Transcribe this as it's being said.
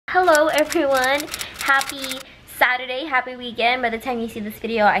Hello everyone, happy Saturday, happy weekend. By the time you see this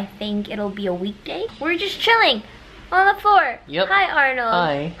video, I think it'll be a weekday. We're just chilling on the floor. Yep. Hi Arnold.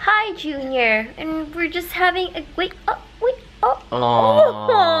 Hi. Hi Junior. And we're just having a wait.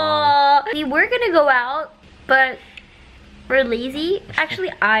 See, we're gonna go out, but we're lazy.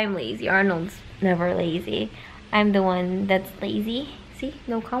 Actually, I'm lazy. Arnold's never lazy. I'm the one that's lazy. See,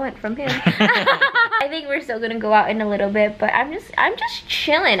 no comment from him. I think we're still gonna go out in a little bit, but I'm just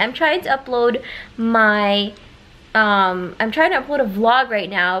chilling. I'm trying to upload my I'm trying to upload a vlog right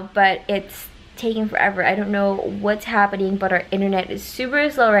now, but it's taking forever. I don't know what's happening, but our internet is super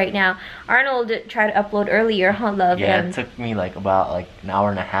slow right now. Arnold tried to upload earlier, huh, love? Yeah, it took me like about an hour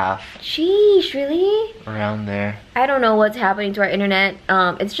and a half. Sheesh, really? Around there. I don't know what's happening to our internet.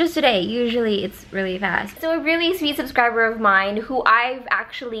 It's just today. Usually it's really fast. So a really sweet subscriber of mine who I've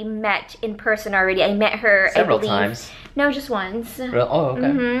actually met in person already. I met her several times. No, just once. Oh,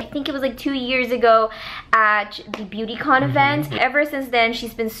 okay. I think it was like 2 years ago at the BeautyCon event. Ever since then,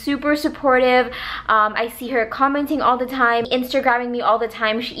 she's been super supportive. I see her commenting all the time, Instagramming me all the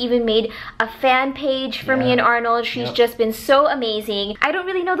time. She even made a fan page for me and Arnold. She's just been so amazing. I don't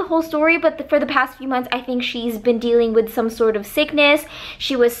really know the whole story, but for the past few months, I think she's been dealing with some sort of sickness.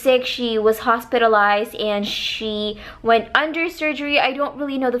 She was sick, she was hospitalized, and she went under surgery. I don't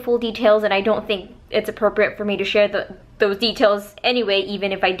really know the full details, and I don't think it's appropriate for me to share those details anyway,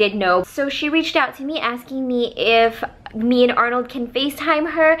 even if I did know. So she reached out to me asking me if me and Arnold can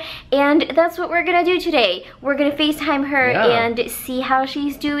FaceTime her, and that's what we're gonna do today. We're gonna FaceTime her and see how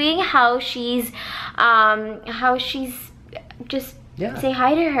she's doing, how she's just say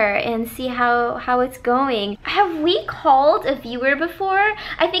hi to her and see how it's going. Have we called a viewer before?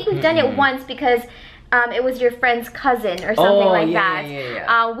 I think we've done it once because it was your friend's cousin or something like that.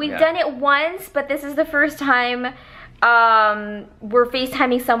 We've done it once, but this is the first time we're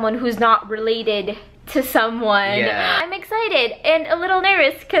FaceTiming someone who's not related to someone. I'm excited and a little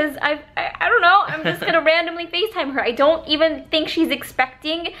nervous because I don't know, I'm just gonna randomly FaceTime her. I don't even think she's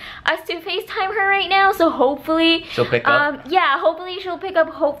expecting us to FaceTime her right now, so hopefully she'll pick up. Yeah, hopefully she'll pick up.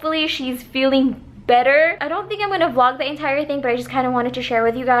 Hopefully she's feeling better. I don't think I'm gonna vlog the entire thing, but I just kind of wanted to share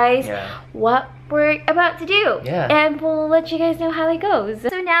with you guys what we're about to do. And we'll let you guys know how it goes.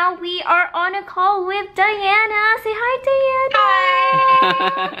 So now we are on a call with Diana. Say hi, Diana.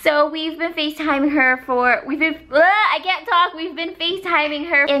 Hi. So we've been FaceTiming her for, I can't talk. We've been FaceTiming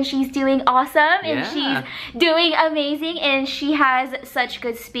her and she's doing awesome and she's doing amazing and she has such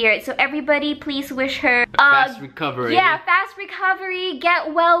good spirit. So everybody please wish her fast recovery. Yeah, fast recovery,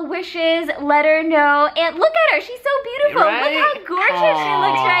 get well wishes, let her know. And look at her, she's so beautiful. Look how gorgeous she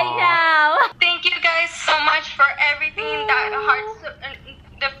looks right now. Thank you guys so much for everything, that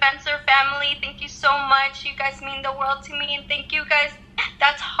heart.defensor family. Thank you so much. You guys mean the world to me, and thank you guys,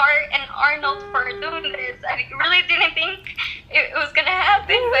 That's Heart and Arnold, for doing this. I really didn't think it was gonna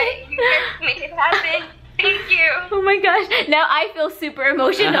happen, but you guys made it happen. Thank you. Oh my gosh, now I feel super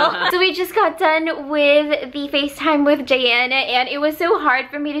emotional. So we just got done with the FaceTime with Diana, and it was so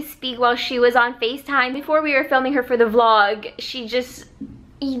hard for me to speak while she was on FaceTime. Before we were filming her for the vlog,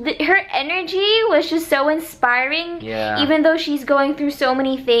 her energy was just so inspiring. Even though she's going through so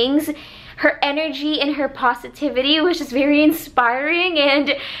many things, her energy and her positivity was just very inspiring,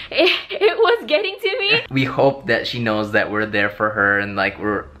 and it was getting to me. We hope that she knows that we're there for her, and like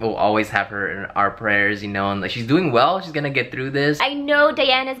we'll always have her in our prayers, you know, and like she's doing well. She's gonna get through this. I know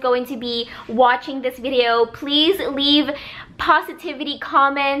Diana's going to be watching this video. Please leave positivity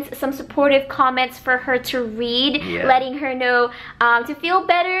comments, some supportive comments for her to read, letting her know to feel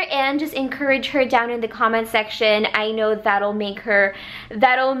better, and just encourage her down in the comment section. I know that'll make her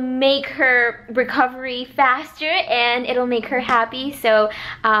recovery faster, and it'll make her happy. So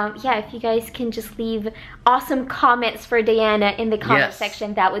yeah, if you guys can just leave awesome comments for Diana in the comment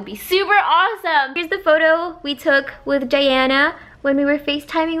section, that would be super awesome. Here's the photo we took with Diana when we were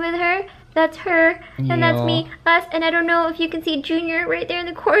FaceTiming with her. That's her, and that's me, us, and I don't know if you can see Junior right there in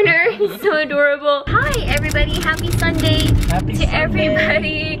the corner. He's so adorable. Hi everybody, happy Sunday to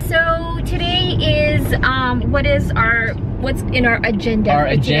everybody. So today is what's in our agenda? Our for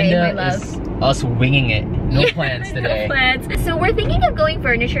agenda today, my love? is us winging it. No plans today. No plans. So we're thinking of going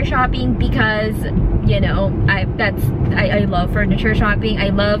furniture shopping because, you know, I love furniture shopping. I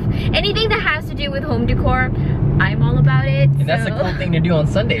love anything that has to do with home decor. I'm all about it. And that's a cool thing to do on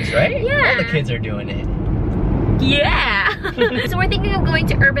Sundays, right? Yeah. All the kids are doing it. Yeah. So we're thinking of going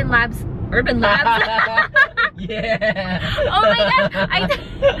to Urban Labs. Yeah. Oh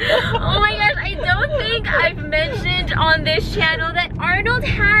my gosh, I don't think I've mentioned on this channel that Arnold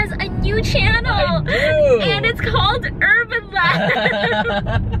has a new channel. I do. And it's called Urban Labs.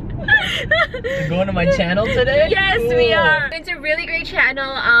 Going to my channel today? Yes, cool. we are. It's a really great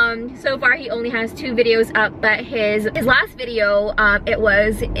channel. So far he only has 2 videos up, but his last video, it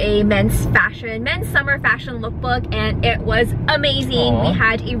was a men's summer fashion lookbook, and it was amazing. Aww. We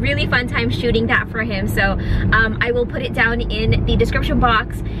had a really fun time shooting that for him. So I will put it down in the description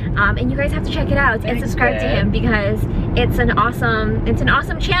box, and you guys have to check it out and subscribe to him because it's an awesome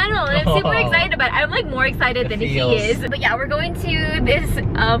channel, and I'm super excited about it. I'm like more excited than he is. But yeah, we're going to this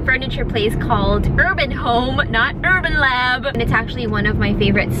furniture place called Urban Home, not Urban Lab, and it's actually one of my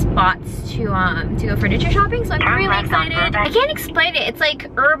favorite spots to go furniture shopping, so I'm really excited. I can't explain it. It's like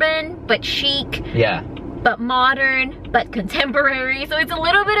urban but chic. Yeah. But modern, but contemporary, so it's a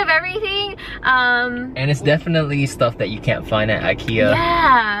little bit of everything. And it's definitely stuff that you can't find at IKEA.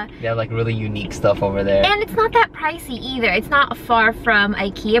 Yeah. They have like really unique stuff over there. And it's not that pricey either. It's not far from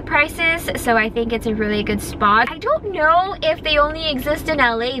IKEA prices, so I think it's a really good spot. I don't know if they only exist in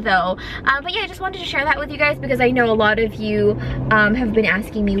LA though. But yeah, I just wanted to share that with you guys because I know a lot of you have been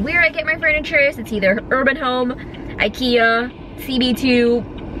asking me where I get my furniture. It's either Urban Home, IKEA,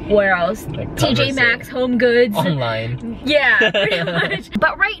 CB2, where else? Like TJ Maxx, Home Goods. Online. Yeah, pretty much.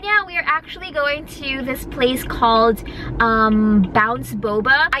 But right now we are actually going to this place called Bounce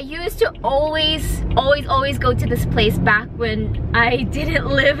Boba. I used to always go to this place back when I didn't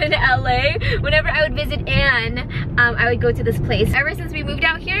live in LA. Whenever I would visit Anne, I would go to this place. Ever since we moved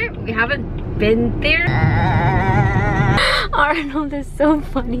out here, we haven't been there. Arnold is so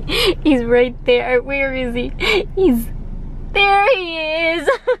funny. He's right there. Where is he? There he is!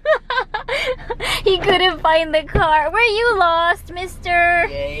 He couldn't find the car. Were you lost, mister?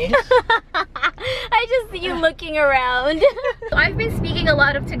 Yay. I just see you looking around. So I've been speaking a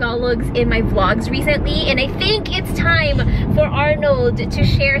lot of Tagalogs in my vlogs recently, and I think it's time for Arnold to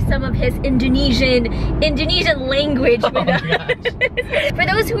share some of his Indonesian language with us. For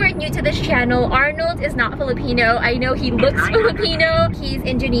those who are new to this channel, Arnold is not Filipino. I know he looks Filipino. He's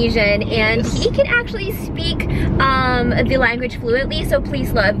Indonesian, and he can actually speak the language fluently. So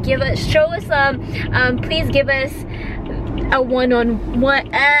please, love, please give us a one-on-one. What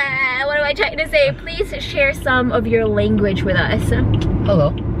am I trying to say? Please share some of your language with us.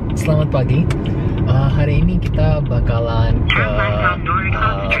 Halo, selamat pagi. Hari ini kita bakalan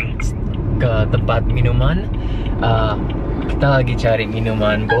ke tempat minuman. Kita lagi cari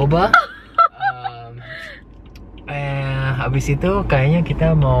minuman boba. Habis itu kayaknya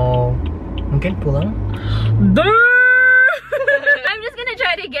kita mau mungkin pulang. I'm just gonna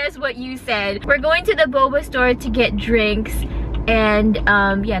try to guess what you said. We're going to the boba store to get drinks, and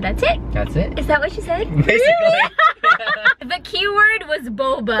yeah, that's it. That's it. Is that what you said? Basically. The keyword was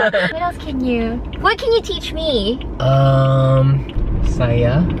boba. What else can you? What can you teach me?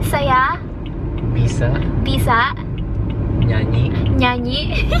 Saya bisa nyanyi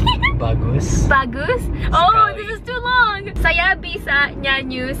bagus. Oh, this is too long. Saya bisa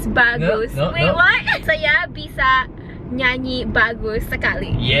nyanyi bagus. Wait, what? Saya bisa nyanyi bagus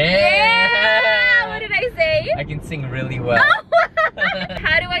sekali. Yeah! What did I say? I can sing really well.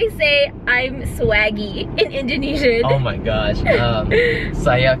 How do I say I'm swaggy in Indonesian? Oh my gosh.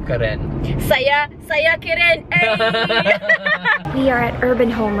 Saya keren. Saya keren. Hey. We are at Urban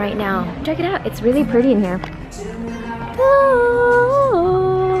Home right now. Check it out. It's really pretty in here.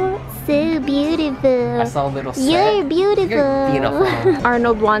 Oh, so beautiful. I saw a little set. You're beautiful. You're beautiful.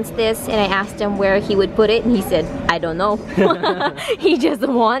 Arnold wants this, and I asked him where he would put it, and he said, I don't know. He just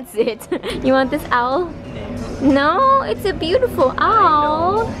wants it. You want this owl? No, it's a beautiful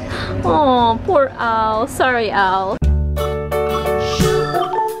owl. Oh, poor owl. Sorry, owl.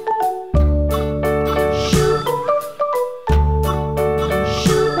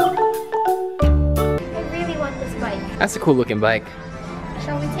 That's a cool looking bike.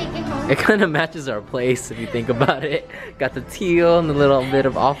 Shall we take it home? It kind of matches our place if you think about it. Got the teal and a little bit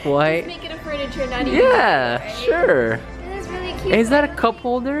of off-white. Let's make it a furniture, not even. Yeah, right? sure. It is really cute. Is that a cup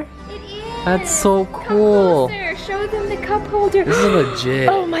holder? It is. That's so cool. Come closer. Show them the cup holder. This is legit.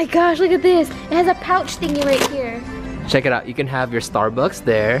 Oh my gosh, look at this. It has a pouch thingy right here. Check it out. You can have your Starbucks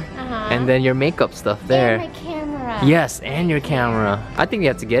there, and then your makeup stuff there. And my camera. Yes, and your camera. I think you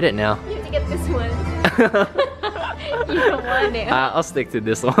have to get it now. You have to get this one. You don't want it. I'll stick to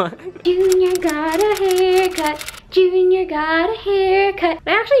this one. Junior got a haircut. Junior got a haircut.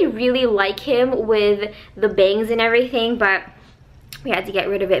 I actually really like him with the bangs and everything, but we had to get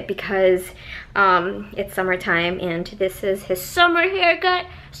rid of it because it's summertime, and this is his summer haircut.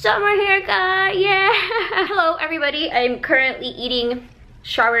 Summer haircut, yeah. Hello everybody. I'm currently eating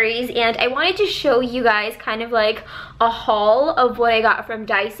strawberries, and I wanted to show you guys kind of like a haul of what I got from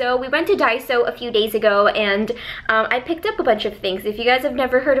Daiso. We went to Daiso a few days ago, and I picked up a bunch of things. If you guys have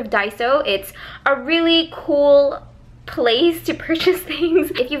never heard of Daiso, it's a really cool place to purchase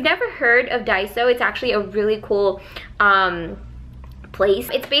things. If you've never heard of Daiso, it's actually a really cool place.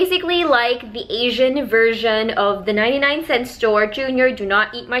 It's basically like the Asian version of the 99-cent store. Junior, do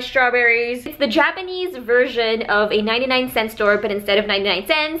not eat my strawberries. It's the Japanese version of a 99-cent store, but instead of 99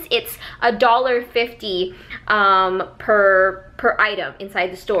 cents, it's $1.50 per item inside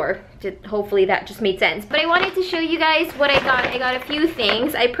the store. Hopefully that just made sense. But I wanted to show you guys what I got. I got a few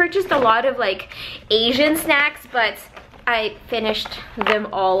things. I purchased a lot of like Asian snacks, but I finished them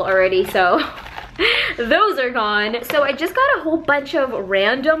all already, so those are gone. So I just got a whole bunch of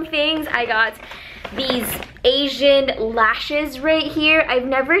random things. I got these Asian lashes right here. I've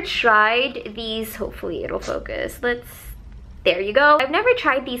never tried these. Hopefully it'll focus. There you go. I've never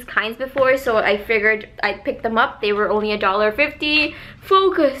tried these kinds before, so I figured I'd pick them up. They were only $1.50.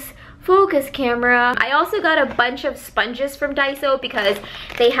 Focus camera. I also got a bunch of sponges from Daiso because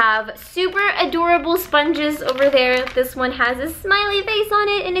they have super adorable sponges over there. This one has a smiley face on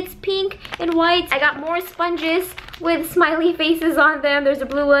it and it's pink and white. I got more sponges with smiley faces on them. There's a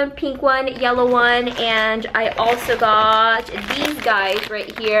blue one, pink one, yellow one, and I also got these guys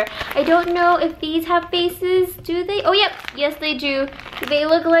right here. I don't know if these have faces. Do they? Oh, yep. Yes, they do. They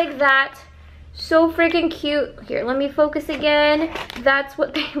look like that. So freaking cute. Here, let me focus again. That's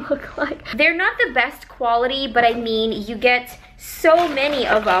what they look like. They're not the best quality, but I mean, you get so many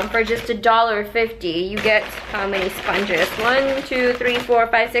of them for just $1.50. You get how many sponges? 1, 2, 3, 4,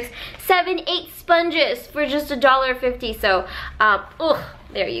 5, 6, 7, 8 sponges for just $1.50. So,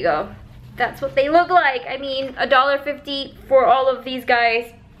 there you go. That's what they look like. I mean, $1.50 for all of these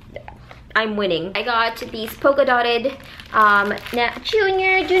guys. I'm winning. I got these polka dotted, now,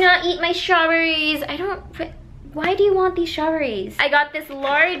 Junior, do not eat my strawberries. Why do you want these strawberries? I got this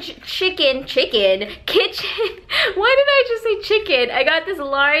large kitchen. Why did I just say chicken? I got this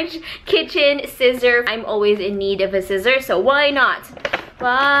large kitchen scissor. I'm always in need of a scissor, so why not?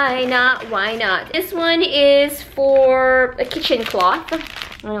 Why not? This one is for a kitchen cloth,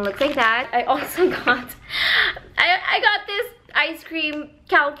 and it looks like that. I also got, I got this ice cream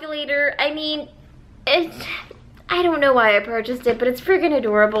calculator. I mean, I don't know why I purchased it, but it's freaking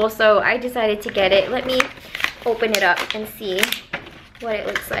adorable, so I decided to get it. Let me open it up and see what it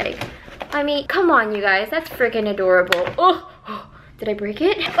looks like. I mean, come on, you guys, that's freaking adorable. Oh, did I break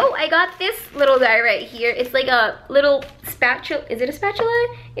it? Oh, I got this little guy right here. It's like a little spatula. Is it a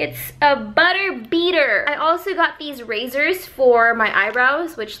spatula? It's a butter beater. I also got these razors for my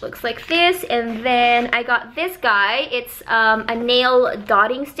eyebrows, which looks like this. And then I got this guy. It's a nail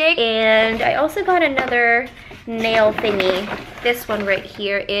dotting stick. And I also got another nail thingy. This one right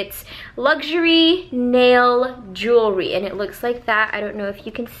here. It's luxury nail jewelry, and it looks like that. I don't know if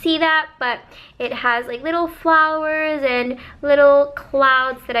you can see that, but it has like little flowers and little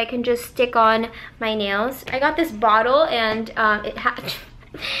clouds that I can just stick on my nails. I got this bottle, and it has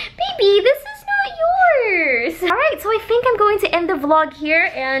baby, this is not yours. All right, so I think I'm going to end the vlog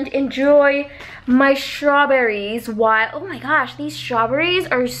here and enjoy my strawberries while, oh my gosh, these strawberries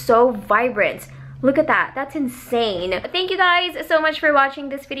are so vibrant. Look at that, that's insane. Thank you guys so much for watching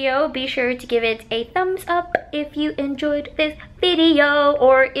this video. Be sure to give it a thumbs up if you enjoyed this video,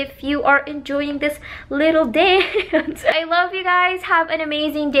 or if you are enjoying this little dance. I love you guys, have an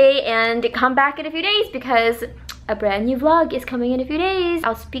amazing day, and come back in a few days because a brand new vlog is coming in a few days.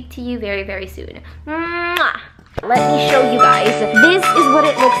 I'll speak to you very, very soon. Mwah! Let me show you guys. This is what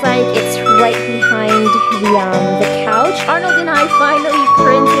it looks like. It's right behind the couch. Arnold and I finally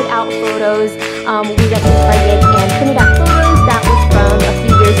printed out photos. We got to Target and printed out